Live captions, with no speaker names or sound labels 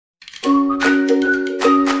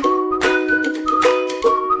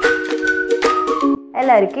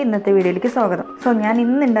എല്ലാവർക്കും ഇന്നത്തെ വീഡിയോയിലേക്ക് സ്വാഗതം. ഞാൻ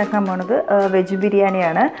ഇന്ന് ഉണ്ടാക്കാൻ പോകുന്നത് വെജ്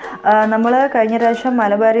ബിരിയാണിയാണ്. നമ്മൾ കഴിഞ്ഞ പ്രാവശ്യം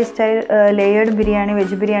Malabari style layered biryani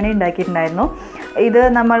veg biryani ഉണ്ടാക്കിയിട്ടുണ്ടായിരുന്നു. ഇത്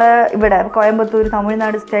നമ്മൾ ഇവിടെ കോയമ്പത്തൂർ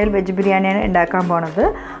തമിഴ്നാട് സ്റ്റൈൽ വെജ് ബിരിയാണിയാണ് ഉണ്ടാക്കാൻ പോകുന്നത്.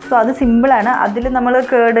 അത് സിമ്പിളാണ്. അതിൽ നമ്മൾ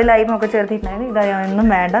കേട് ലൈമൊക്കെ ചേർത്തിട്ടുണ്ടായിരുന്നു. ഇതൊന്നും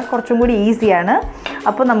വേണ്ട, കുറച്ചും കൂടി ഈസിയാണ്.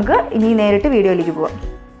 അപ്പോൾ നമുക്ക് ഇനി നേരിട്ട് വീഡിയോയിലേക്ക് പോവാം.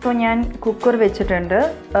 ഞാൻ കുക്കർ വെച്ചിട്ടുണ്ട്.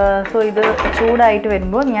 ഇത് ചൂടായിട്ട്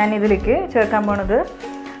വരുമ്പോൾ ഞാൻ ഇതിലേക്ക് ചേർക്കാൻ പോണത്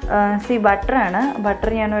ബട്ടറാണ്. ബട്ടർ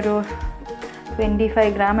ഞാനൊരു 25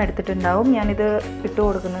 ഗ്രാം എടുത്തിട്ടുണ്ടാവും. ഞാനിത് ഇട്ട്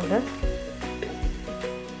കൊടുക്കുന്നുണ്ട്.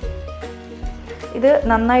 ഇത്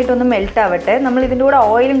നന്നായിട്ടൊന്ന് മെൽറ്റ് ആവട്ടെ. നമ്മൾ ഇതിൻ്റെ കൂടെ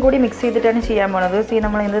ഓയിലും കൂടി മിക്സ് ചെയ്തിട്ടാണ് ചെയ്യാൻ പോണത്.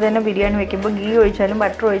 നമ്മൾ എന്ത് തന്നെ ബിരിയാണി വെക്കുമ്പോൾ ഗീ ഒഴിച്ചാലും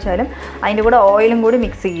ബട്ടർ ഒഴിച്ചാലും അതിൻ്റെ കൂടെ ഓയിലും കൂടി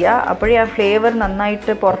മിക്സ് ചെയ്യുക. അപ്പോഴേ ആ ഫ്ലേവർ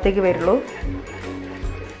നന്നായിട്ട് പുറത്തേക്ക് വരുള്ളൂ.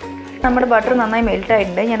 നമ്മുടെ ബട്ടർ നന്നായി മെൽറ്റ്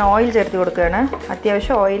ആയിട്ടുണ്ട്. ഞാൻ ഓയിൽ ചേർത്ത് കൊടുക്കുകയാണ്.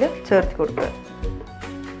 അത്യാവശ്യം ഓയിൽ ചേർത്ത് കൊടുക്കുക.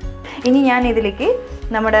 ഇനി ഞാൻ ഇതിലേക്ക്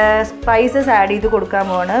നമ്മുടെ സ്പൈസസ് ആഡ് ചെയ്ത് കൊടുക്കാൻ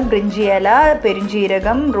പോവാണ്. ബ്രിഞ്ചി ഇല,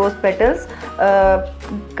 പെരുംജീരകം, റോസ് പെറ്റൽസ്,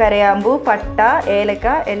 കരയാമ്പൂ, പട്ട, ഏലക്ക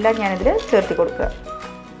എല്ലാം ഞാനിതിൽ ചേർത്ത് കൊടുക്കുക.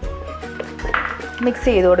 മിക്സ്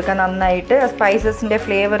ചെയ്ത് കൊടുക്കുക നന്നായിട്ട്. സ്പൈസസിൻ്റെ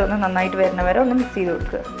ഫ്ലേവർ ഒന്ന് നന്നായിട്ട് വരുന്ന വരെ ഒന്ന് മിക്സ് ചെയ്ത്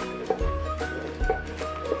കൊടുക്കുക.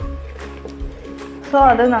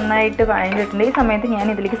 അത് നന്നായിട്ട് വഴഞ്ഞിട്ടുണ്ട്. ഈ സമയത്ത് ഞാൻ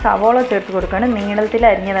ഇതിലേക്ക് സവോള ചേർത്ത് കൊടുക്കുകയാണ്. നീളത്തിൽ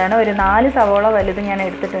അരിഞ്ഞതാണ്. ഒരു 4 സവോള വലുത് ഞാൻ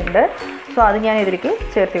എടുത്തിട്ടുണ്ട്. അത് ഞാൻ ഇതിലേക്ക്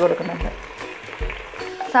ചേർത്ത് കൊടുക്കുന്നുണ്ട്.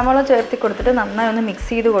 സവോള ചേർത്ത് കൊടുത്തിട്ട് നന്നായി ഒന്ന് മിക്സ്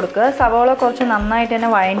ചെയ്ത് കൊടുക്കുക. സവോള കുറച്ച് നന്നായിട്ട് തന്നെ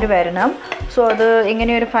വഴണ്ട് വരണം. അത്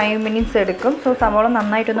ഇങ്ങനെ ഒരു 5 മിനിറ്റ്സ് എടുക്കും. സവോള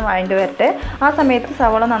നന്നായിട്ടൊന്ന് വഴണ്ട് വരട്ടെ. ആ സമയത്ത്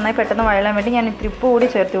സവോള നന്നായി പെട്ടെന്ന് വഴലാൻ വേണ്ടി ഞാൻ ഇത്തിരി ഉപ്പ് കൂടി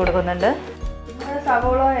ചേർത്ത് കൊടുക്കുന്നുണ്ട്.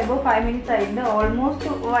 സവോള എബോ 5 മിനിറ്റ്സ് ആയിട്ടുണ്ട്. ഓൾമോസ്റ്റ്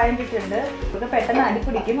വഴണ്ടിട്ടുണ്ട്. ഇത് പെട്ടെന്ന്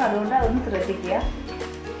അടിപ്പിടിക്കും, അതുകൊണ്ട് അതൊന്ന് ശ്രദ്ധിക്കുക.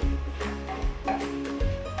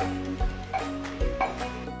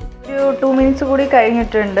 ഒരു 2 മിനിറ്റ്സ് കൂടി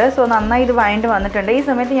കഴിഞ്ഞിട്ടുണ്ട്. നന്നായി ഇത് വഴണ്ട് വന്നിട്ടുണ്ട്. ഈ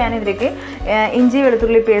സമയത്ത് ഞാനിതിലേക്ക് ഇഞ്ചി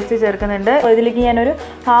വെളുത്തുള്ളി പേസ്റ്റ് ചേർക്കുന്നുണ്ട്. ഇതിലേക്ക് ഞാനൊരു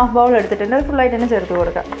ഹാഫ് ബൗൾ എടുത്തിട്ടുണ്ട്. അത് ഫുള്ളായിട്ട് തന്നെ ചേർത്ത്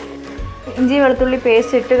കൊടുക്കാം. ഇഞ്ചി വെളുത്തുള്ളി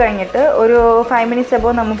പേസ്റ്റ് ഇട്ട് കഴിഞ്ഞിട്ട് ഒരു 5 മിനിറ്റ്സ്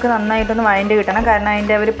ആകുമ്പോൾ നമുക്ക് നന്നായിട്ടൊന്ന് വഴണ്ട് കിട്ടണം. കാരണം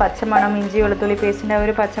അതിൻ്റെ ഒരു പച്ചമണം, ഇഞ്ചി വെളുത്തുള്ളി പേസ്റ്റിൻ്റെ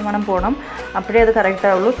ഒരു പച്ചമണം പോകണം. അപ്പോഴേ അത് കറക്റ്റ്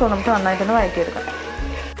ആവുള്ളൂ. നമുക്ക് നന്നായിട്ടൊന്ന് വഴറ്റിയെടുക്കാം.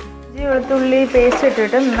 ഇഞ്ചി വെളുത്തുള്ളി പേസ്റ്റ്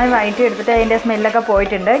ഇട്ടിട്ട് നന്നായി വഴറ്റി എടുത്തിട്ട് അതിൻ്റെ സ്മെല്ലൊക്കെ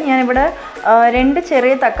പോയിട്ടുണ്ട്. ഞാനിവിടെ 2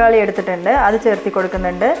 ചെറിയ തക്കാളി എടുത്തിട്ടുണ്ട്. അത് ചേർത്തി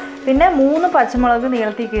കൊടുക്കുന്നുണ്ട്. പിന്നെ 3 പച്ചമുളക്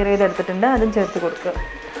നീളത്തിൽ കീറിയത് എടുത്തിട്ടുണ്ട്. അതും ചേർത്ത് കൊടുക്കുക.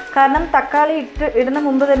 കാരണം തക്കാളി ഇടുന്ന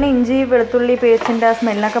മുമ്പ് തന്നെ ഇഞ്ചി വെളുത്തുള്ളി പേസ്റ്റിൻ്റെ ആ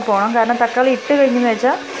സ്മെല്ലൊക്കെ പോകണം. കാരണം തക്കാളി ഇട്ട് കഴിഞ്ഞെന്ന്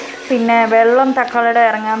വെച്ചാൽ പിന്നെ വെള്ളം തക്കാളിയുടെ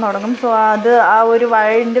ഇറങ്ങാൻ തുടങ്ങും. അത് ആ ഒരു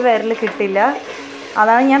വഴണ്ട് വരൽ കിട്ടില്ല.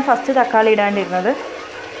 അതാണ് ഞാൻ ഫസ്റ്റ് തക്കാളി ഇടാണ്ടിരുന്നത്.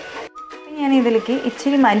 ഞാൻ ഇതിലേക്ക്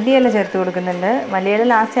ഇച്ചിരി മല്ലിയില ചേർത്ത് കൊടുക്കുന്നുണ്ട്. മല്ലിയില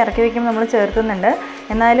ലാസ്റ്റ് ഇറക്കി വയ്ക്കുമ്പോൾ നമ്മൾ ചേർക്കുന്നുണ്ട്.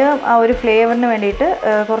 എന്നാലും ആ ഒരു ഫ്ലേവറിന് വേണ്ടിയിട്ട്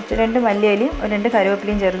കുറച്ച് 2 മല്ലിയിലയും 2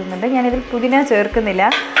 കറിവേപ്പിലയും ചേർക്കുന്നുണ്ട്. ഞാനിതിൽ പുതിന ചേർക്കുന്നില്ല.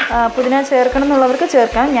 പുതിന ചേർക്കണം എന്നുള്ളവർക്ക്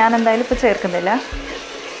ചേർക്കാം. ഞാൻ എന്തായാലും ഇപ്പോൾ ചേർക്കുന്നില്ല.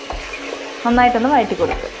 നന്നായിട്ടൊന്ന് വഴറ്റി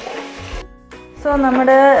കൊടുക്കുക.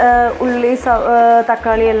 നമ്മുടെ ഉള്ളി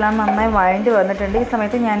തക്കാളി എല്ലാം നന്നായി വഴണ്ട് വന്നിട്ടുണ്ട്. ഈ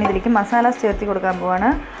സമയത്ത് ഞാൻ ഇതിലേക്ക് മസാലാസ് ചേർത്ത് കൊടുക്കാൻ പോവാണ്.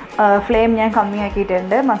 ഫ്ലെയിം ഞാൻ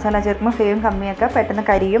കമ്മിയാക്കിയിട്ടുണ്ട്. മസാല ചേർക്കുമ്പോൾ ഫ്ലെയിം കമ്മിയാക്കുക, പെട്ടെന്ന്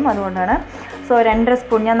കരിയും. അതുകൊണ്ടാണ് 2.5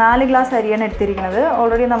 സ്പൂൺ, ഞാൻ 4 ഗ്ലാസ് അരിയാണ് എടുത്തിരിക്കുന്നത്.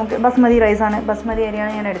 ഓൾറെഡി നമുക്ക് ബസ്മതി റൈസാണ്, ബസ്മതി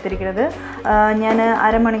അരിയാണ് ഞാൻ എടുത്തിരിക്കുന്നത്. ഞാൻ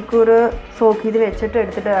അരമണിക്കൂർ സോക്ക് ചെയ്ത് വെച്ചിട്ട്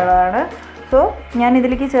എടുത്തിട്ടുള്ളതാണ്. ഞാൻ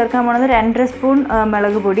ഇതിലേക്ക് ചേർക്കാൻ പോകുന്നത് 2.5 സ്പൂൺ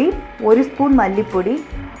മുളക് പൊടി, 1 സ്പൂൺ മല്ലിപ്പൊടി,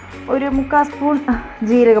 ഒരു 3/4 സ്പൂൺ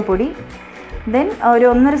ജീരകപ്പൊടി, ദെൻ ഒരു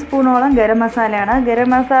 1.5 സ്പൂണോളം ഗരം മസാലയാണ്. ഗരം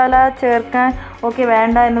മസാല ചേർക്കാൻ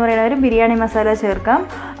വേണ്ട എന്ന് പറയുന്നവർ ബിരിയാണി മസാല ചേർക്കാം,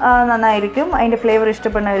 നന്നായിരിക്കും. അതിൻ്റെ ഫ്ലേവർ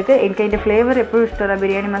ഇഷ്ടപ്പെടുന്നവർക്ക്. എനിക്ക് അതിൻ്റെ ഫ്ലേവർ എപ്പോഴും ഇഷ്ടമല്ല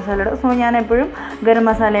ബിരിയാണി മസാലയുടെ. ഞാൻ എപ്പോഴും ഗരം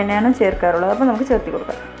മസാല തന്നെയാണ് ചേർക്കാറുള്ളത്. അപ്പോൾ നമുക്ക് ചേർത്ത്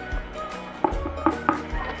കൊടുക്കാം.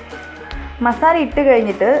 മസാല ഇട്ട്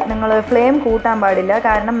കഴിഞ്ഞിട്ട് നിങ്ങൾ ഫ്ലെയിം കൂട്ടാൻ പാടില്ല.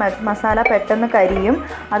 കാരണം മസാല പെട്ടെന്ന് കരിയും.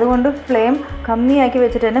 അതുകൊണ്ട് ഫ്ലെയിം കമ്മിയാക്കി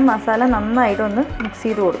വെച്ചിട്ട് തന്നെ മസാല നന്നായിട്ടൊന്ന് മിക്സ്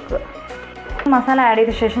ചെയ്ത് കൊടുക്കുക. മസാല ആഡ്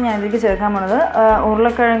ചെയ്ത ശേഷം ഞാൻ ഇതിലേക്ക് ചേർക്കാൻ പോകുന്നത്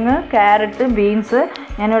ഉരുളക്കിഴങ്ങ്, ക്യാരറ്റ്, ബീൻസ്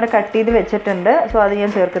ഞാനിവിടെ കട്ട് ചെയ്ത് വെച്ചിട്ടുണ്ട്. അത്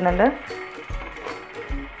ഞാൻ ചേർക്കുന്നുണ്ട്.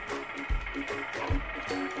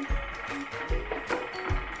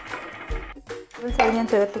 ഞാൻ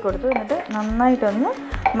ചേർത്ത് കൊടുത്തു. എന്നിട്ട് നന്നായിട്ടൊന്ന്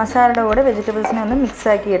മസാലയുടെ കൂടെ വെജിറ്റബിൾസിനെ ഒന്ന്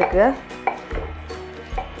മിക്സാക്കി എടുക്കുക.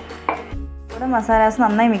 മസാലാസ്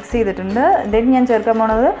നന്നായി മിക്സ് ചെയ്തിട്ടുണ്ട്. ദെൻ ഞാൻ ചേർക്കാൻ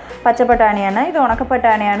പോകുന്നത് പച്ചപ്പട്ടാണിയാണ്. ഇത്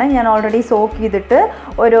ഉണക്കപ്പട്ടാണിയാണ്. ഞാൻ ഓൾറെഡി സോക്ക് ചെയ്തിട്ട്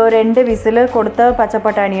ഒരു 2 വിസിൽ കൊടുത്ത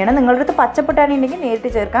പച്ചപ്പട്ടാണിയാണ്. നിങ്ങളുടെ അടുത്ത് പച്ചപ്പട്ടാണി ഉണ്ടെങ്കിൽ നേരിട്ട്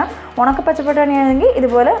ചേർക്കാം. ഉണക്ക പച്ചപ്പട്ടാണിയാണെങ്കിൽ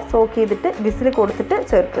ഇതുപോലെ സോക്ക് ചെയ്തിട്ട് വിസിൽ കൊടുത്തിട്ട്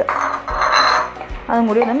ചേർക്കുക. അതും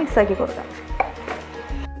കൂടി ഒന്ന് മിക്സാക്കി കൊടുക്കാം.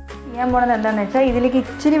 ഈ ഞാൻ പോണത് എന്താണെന്ന് വെച്ചാൽ ഇതിലേക്ക്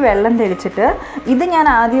ഇച്ചിരി വെള്ളം തെളിച്ചിട്ട് ഇത് ഞാൻ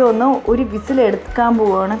ആദ്യം ഒന്ന് ഒരു വിസിൽ എടുക്കാൻ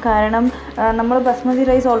പോവുകയാണ്. കാരണം നമ്മൾ ബസ്മതി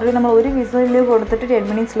റൈസ് ഓൾറെഡി നമ്മൾ ഒരു വിസിൽ കൊടുത്തിട്ട് 10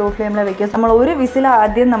 മിനിറ്റ്സ് സ്ലോ ഫ്ലെയിമിൽ വയ്ക്കുക. നമ്മൾ ഒരു വിസിൽ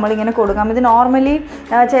ആദ്യം നമ്മളിങ്ങനെ കൊടുക്കാം. ഇത് നോർമലി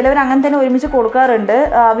ചിലവർ അങ്ങനെ തന്നെ ഒരുമിച്ച് കൊടുക്കാറുണ്ട്.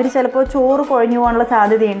 അവർ ചിലപ്പോൾ ചോറ് കുഴഞ്ഞു പോകാനുള്ള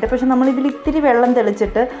സാധ്യതയുണ്ട്. പക്ഷെ നമ്മളിതിൽ ഇത്തിരി വെള്ളം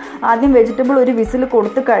തെളിച്ചിട്ട് ആദ്യം വെജിറ്റബിൾ ഒരു വിസിൽ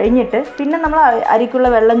കൊടുത്ത് കഴിഞ്ഞിട്ട് പിന്നെ നമ്മൾ അരിക്കുള്ള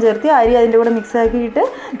വെള്ളം ചേർത്ത് അരി അതിൻ്റെ കൂടെ മിക്സ് ആക്കിയിട്ട്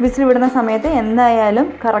വിസിൽ വിടുന്ന സമയത്ത് എന്തായാലും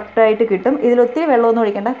കറക്റ്റായിട്ട് കിട്ടും. ഇതിലൊത്തിരി വെള്ളമൊന്നും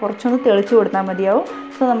ഒഴിക്കേണ്ട, കുറച്ചൊന്ന് തെളിച്ച് കൊടുത്താൽ മതിയാവും.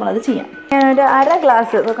 സോ നമ്മളത് ചെയ്യാം. ഞാനൊരു 1/2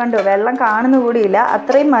 ഗ്ലാസ് കണ്ടു, വെള്ളം കാണുന്ന കൂടിയില്ല,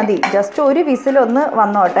 അത്രയും മതി. ജസ്റ്റ് ഒരു വിസിലൊന്ന്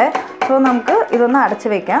വന്നോട്ടെ. സോ നമുക്ക് ഇതൊന്ന് അടച്ച്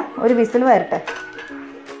വയ്ക്കാം, ഒരു വിസിൽ വരട്ടെ.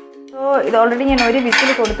 സോ ഇത് ഓൾറെഡി ഞാൻ ഒരു വിസിൽ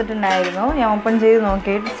കൊടുത്തിട്ടുണ്ടായിരുന്നു. ഞാൻ ഓപ്പൺ ചെയ്ത്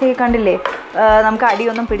നോക്കിയിട്ട് കണ്ടില്ലേ, നമുക്ക്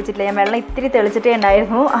അടിയൊന്നും പിടിച്ചിട്ടില്ല. ഞാൻ വെള്ളം ഇത്തിരി തെളിച്ചിട്ടേ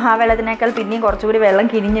ഉണ്ടായിരുന്നു. ആ വെള്ളത്തിനേക്കാൾ പിന്നെയും കുറച്ചുകൂടി വെള്ളം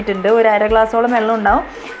കിരിഞ്ഞിട്ടുണ്ട്. ഒരു 1/2 ഗ്ലാസോളം വെള്ളം ഉണ്ടാവും.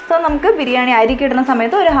 സോ നമുക്ക് ബിരിയാണി അരിക്ക് ഇടുന്ന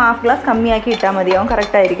സമയത്ത് ഒരു 1/2 ഗ്ലാസ് കമ്മിയാക്കി ഇട്ടാൽ മതിയാവും,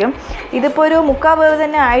 കറക്റ്റായിരിക്കും. ഇതിപ്പോൾ ഒരു 3/4 വേവ്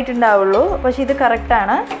തന്നെ ആയിട്ടുണ്ടാവുള്ളൂ, പക്ഷേ ഇത്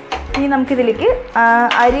കറക്റ്റാണ്. ഇനി നമുക്കിതിലേക്ക്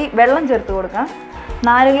അരി വെള്ളം ചേർത്ത് കൊടുക്കാം.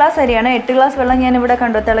 4 ഗ്ലാസ് അരിയാണ്. 8 ഗ്ലാസ് വെള്ളം ഞാനിവിടെ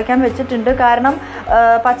തിളയ്ക്കാൻ വെച്ചിട്ടുണ്ട്. കാരണം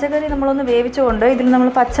പച്ചക്കറി നമ്മളൊന്ന് വേവിച്ചുകൊണ്ട് ഇതിൽ നമ്മൾ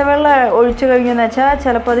പച്ചവെള്ളം ഒഴിച്ചു കഴിഞ്ഞെന്ന് വെച്ചാൽ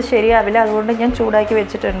ചിലപ്പോൾ അത് ശരിയാവില്ല. അതുകൊണ്ട് ഞാൻ ചൂടാക്കി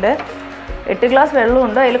വെച്ചിട്ടുണ്ട്. 8 ഗ്ലാസ്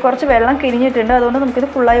വെള്ളമുണ്ട്, അതിൽ കുറച്ച് വെള്ളം കിരിഞ്ഞിട്ടുണ്ട്. അതുകൊണ്ട് നമുക്കിത്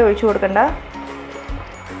ഫുള്ളായി ഒഴിച്ചു കൊടുക്കണ്ട.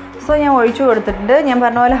 സോ ഞാൻ ഒഴിച്ചു കൊടുത്തിട്ടുണ്ട്. ഞാൻ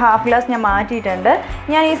പറഞ്ഞ പോലെ 1/2 ഗ്ലാസ് ഞാൻ മാറ്റിയിട്ടുണ്ട്.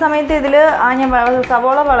 ഞാൻ ഈ സമയത്ത് ഇതിൽ ഞാൻ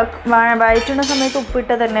സവോള വഴറ്റുന്ന സമയത്ത്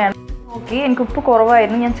ഉപ്പിട്ട് തന്നെയാണ് നോക്കി. എനിക്ക് ഉപ്പ്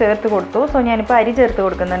കുറവായിരുന്നു, ഞാൻ ചേർത്ത് കൊടുത്തു. സോ ഞാനിപ്പോൾ അരി ചേർത്ത്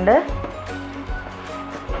കൊടുക്കുന്നുണ്ട്.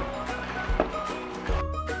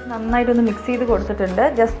 നന്നായിട്ടൊന്ന് മിക്സ് ചെയ്ത് കൊടുത്തിട്ടുണ്ട്.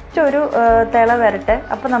 ജസ്റ്റ് ഒരു തിള വരട്ടെ,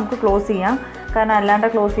 അപ്പോൾ നമുക്ക് ക്ലോസ് ചെയ്യാം. കാരണം അല്ലാണ്ട്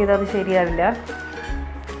ക്ലോസ് ചെയ്താൽ അത് ശരിയാവില്ല.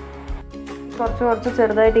 കുറച്ച്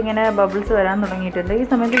ചെറുതായിട്ട് ഇങ്ങനെ ബബിൾസ് വരാൻ തുടങ്ങിയിട്ടുണ്ട്. ഈ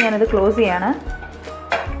സമയത്ത് ഞാനത് ക്ലോസ് ചെയ്യാണ്.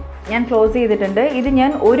 ഞാൻ ക്ലോസ് ചെയ്തിട്ടുണ്ട്. ഇത്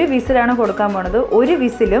ഞാൻ ഒരു വിസിലാണ് കൊടുക്കാൻ പോണത്. ഒരു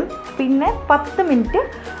വിസിലും പിന്നെ 10 മിനിറ്റ്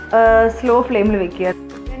സ്ലോ ഫ്ലെയിമിൽ വെക്കുക.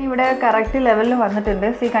 ഞാനിവിടെ കറക്റ്റ് ലെവലിൽ വന്നിട്ടുണ്ട്.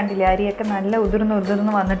 കണ്ടില്ലേ, അരിയൊക്കെ നല്ല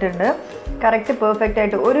ഉതിർന്ന് വന്നിട്ടുണ്ട്. കറക്റ്റ് പെർഫെക്റ്റ്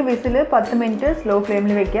ആയിട്ട് ഒരു വിസിൽ 10 മിനിറ്റ് സ്ലോ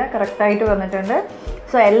ഫ്ലെയിമിൽ വെക്കുക. കറക്റ്റായിട്ട് വന്നിട്ടുണ്ട്.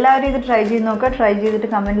 സോ എല്ലാവരും ഇത് ട്രൈ ചെയ്ത് നോക്കുക. ട്രൈ ചെയ്തിട്ട്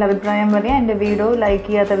കമൻറ്റിൽ അഭിപ്രായം പറയുക. എൻ്റെ വീഡിയോ ലൈക്ക്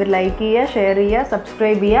ചെയ്യാത്തവർ ലൈക്ക് ചെയ്യുക, ഷെയർ ചെയ്യുക,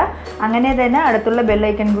 സബ്സ്ക്രൈബ് ചെയ്യുക. അങ്ങനെ തന്നെ അടുത്തുള്ള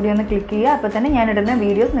ബെല്ലൈക്കൺ കൂടി ഒന്ന് ക്ലിക്ക് ചെയ്യുക. അപ്പോൾ തന്നെ ഞാനിടുന്ന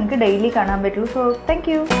വീഡിയോസ് നിങ്ങൾക്ക് ഡെയിലി കാണാൻ പറ്റുള്ളൂ. So thank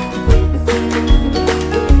you.